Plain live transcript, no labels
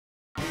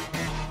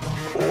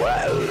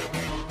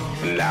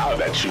Now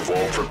that you've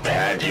all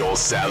prepared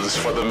yourselves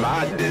for the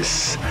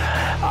madness,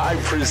 I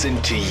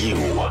present to you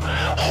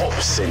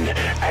Hobson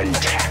and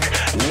Tech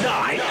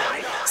 9.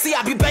 See,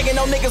 I be banging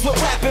on niggas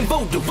with rap and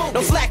voodoo.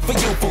 No slack for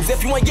you fools.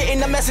 If you ain't getting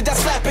the message, I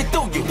slap it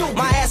through you.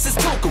 My ass is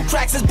cuckoo,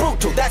 tracks is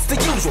brutal. That's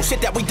the usual shit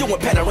that we do in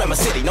Panorama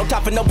City. No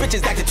time for no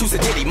bitches acting too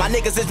sedity. My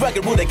niggas is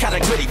rugged, rooted, kinda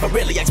gritty, but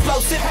really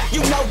explosive.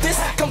 You know this,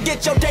 come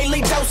get your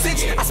daily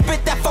dosage. I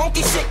spit that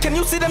funky shit. Can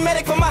you see the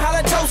medic for my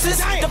halitosis?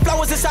 The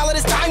flow is as solid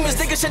as diamonds.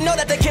 Niggas should know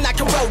that they cannot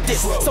corrode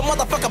this. So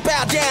motherfucker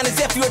bow down as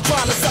if you were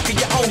trying to suck in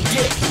your own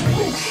dick.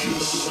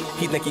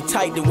 He think he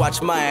tight to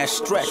watch my ass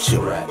stretch.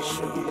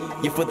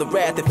 You're for the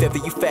wrath if ever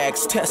you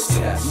fags test.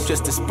 You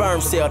just a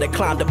sperm cell that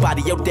climbed up out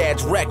of your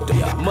dad's rectum.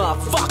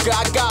 Motherfucker,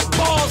 I got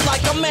balls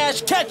like a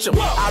mashed ketchup.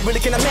 I really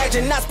can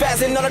imagine not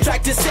spazzing on a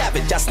track to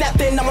savage. I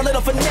snapped in, I'm a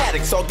little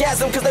fanatic.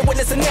 Orgasm cause they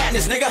witnessing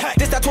madness, nigga.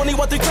 This that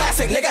 21-3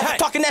 classic, nigga.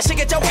 Talking that shit,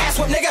 get your ass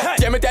whipped, nigga.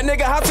 Damn it, that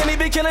nigga, how can he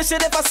be killing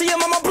shit? If I see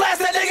him, I'ma blast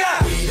that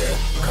nigga. We the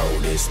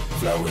coldest,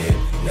 flow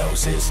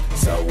hypnosis,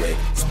 so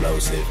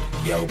explosive.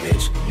 Yo,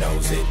 bitch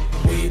knows it.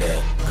 We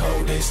the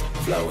coldest,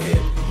 flow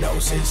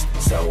hypnosis,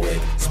 so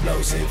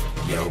explosive.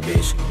 Yo,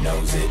 bitch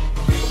knows it.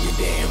 You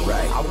damn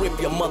right. I rip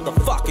your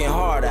motherfucking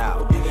heart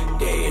out.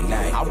 Day and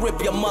night. I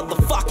rip your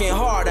motherfucking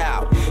heart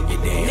out. You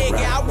damn nigga,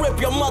 right. I rip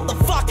your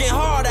motherfucking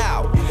heart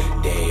out.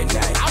 Day and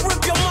night. I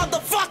rip your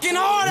motherfucking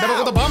heart out. Never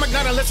with a bomb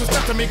ignite unless you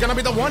step to me. Gonna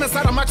be the one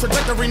inside of my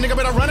trajectory. Nigga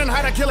better run and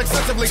hide and kill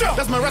excessively.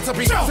 That's my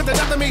recipe. Sit the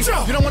death of me.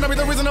 You don't wanna be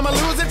the reason I'ma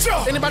lose it.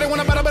 Anybody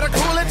wanna better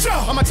cool it.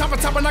 I'm a chopper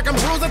top and I can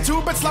bruise it.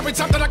 2 bit sloppy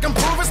chop that I can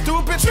prove it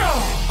stupid.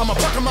 I'ma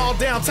fuck them all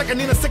down. Take a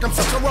Nina sick, I'm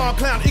such a raw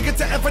clown. Eager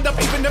to F it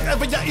up even if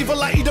ever you're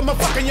evil. I eat them a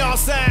fucking y'all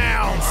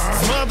sounds.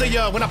 Smother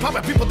ya. When I pop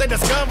at people, they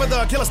discover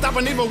the killer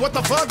stopping evil. What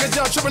the fuck is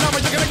y'all tripping over?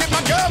 You're gonna get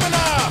my governor.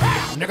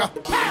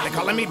 Nigga, they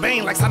calling me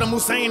Bane like Saddam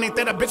Hussein. Ain't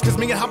that a bitch? Cause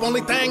me and Hop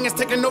only thing is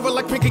taking over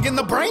like Pinky in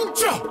the brain.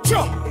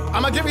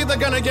 I'ma give you the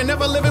gun and you're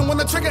never living when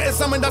the trigger is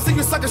summoned. I see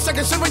you suckers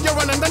shaking shit when you're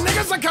running. The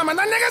niggas are coming,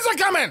 the niggas are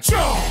coming.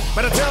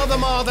 Better tell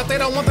them all that they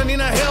don't want the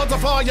Nina hell to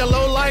fall. Your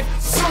low life,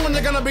 soon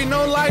you're gonna be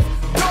no life.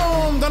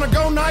 Doom, gonna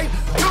go night.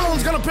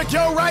 Doom's gonna pick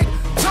your right.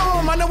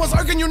 Doom, I know what's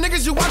irking you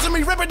niggas. You watching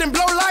me rip it and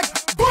blow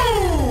like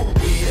boom.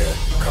 We the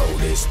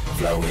coldest,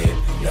 flow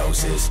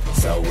hypnosis,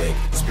 so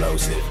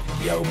explosive.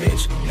 Yo,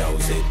 bitch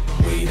knows it.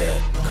 We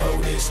the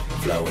coldest,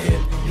 flow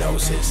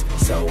hypnosis,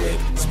 so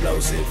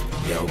explosive.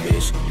 Yo,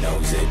 bitch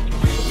knows it.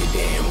 You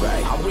damn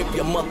right. I rip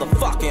your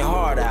motherfucking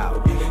heart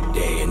out.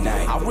 Day and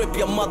night. I rip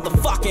your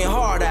motherfucking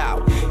heart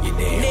out. You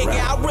damn nigga,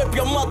 right. I rip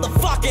your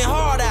motherfucking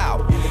heart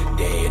out.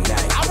 Day and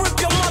night. I rip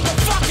your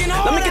motherfucking heart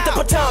out. Let me get the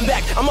baton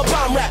back. I'm a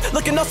bomb rap.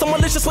 Looking up so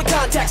malicious with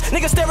contacts.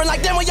 Niggas staring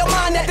like damn where your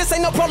mind at. This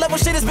ain't no pro level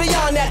shit, it's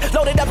beyond that.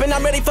 Loaded up and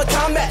I'm ready for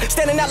combat.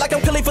 Standing out like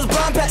I'm Khalifa's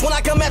blind patch. When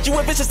I come at you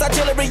with vicious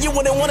artillery, you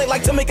wouldn't want it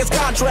like to make his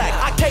contract.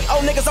 I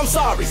KO niggas, I'm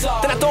sorry.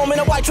 Then I throw them in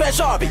a white trash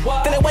Arby.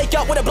 Then they wake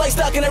up with a blade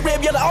stuck in a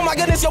rib. You're like, oh my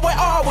goodness, yo, where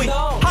are we?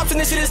 Hops in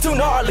this shit is too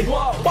gnarly.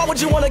 Why would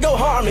you wanna go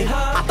harm me?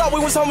 I thought we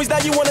was homies, now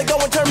you wanna go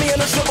and turn me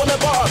into strip on the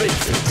Barbie.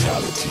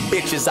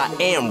 Bitches, I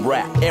am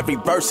rap. Every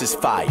verse is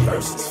fire.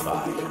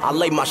 I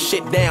lay my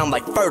shit down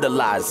like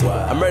fertilizer.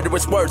 A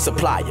murderous word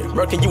supplier.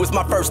 Murking you is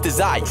my first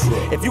desire.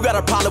 If you got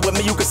a problem with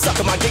me, you can suck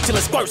on my dick till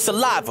it squirts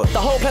saliva. The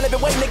whole planet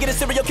been waiting to get a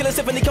serial killing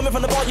symphony coming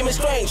from the volume is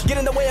strange. Get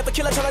in the way of a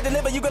killer trying to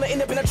deliver, you gonna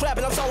end up in a trap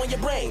and I'm sawing your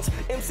brains.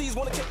 MCs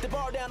wanna kick the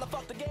bar down, I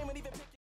fuck the game and even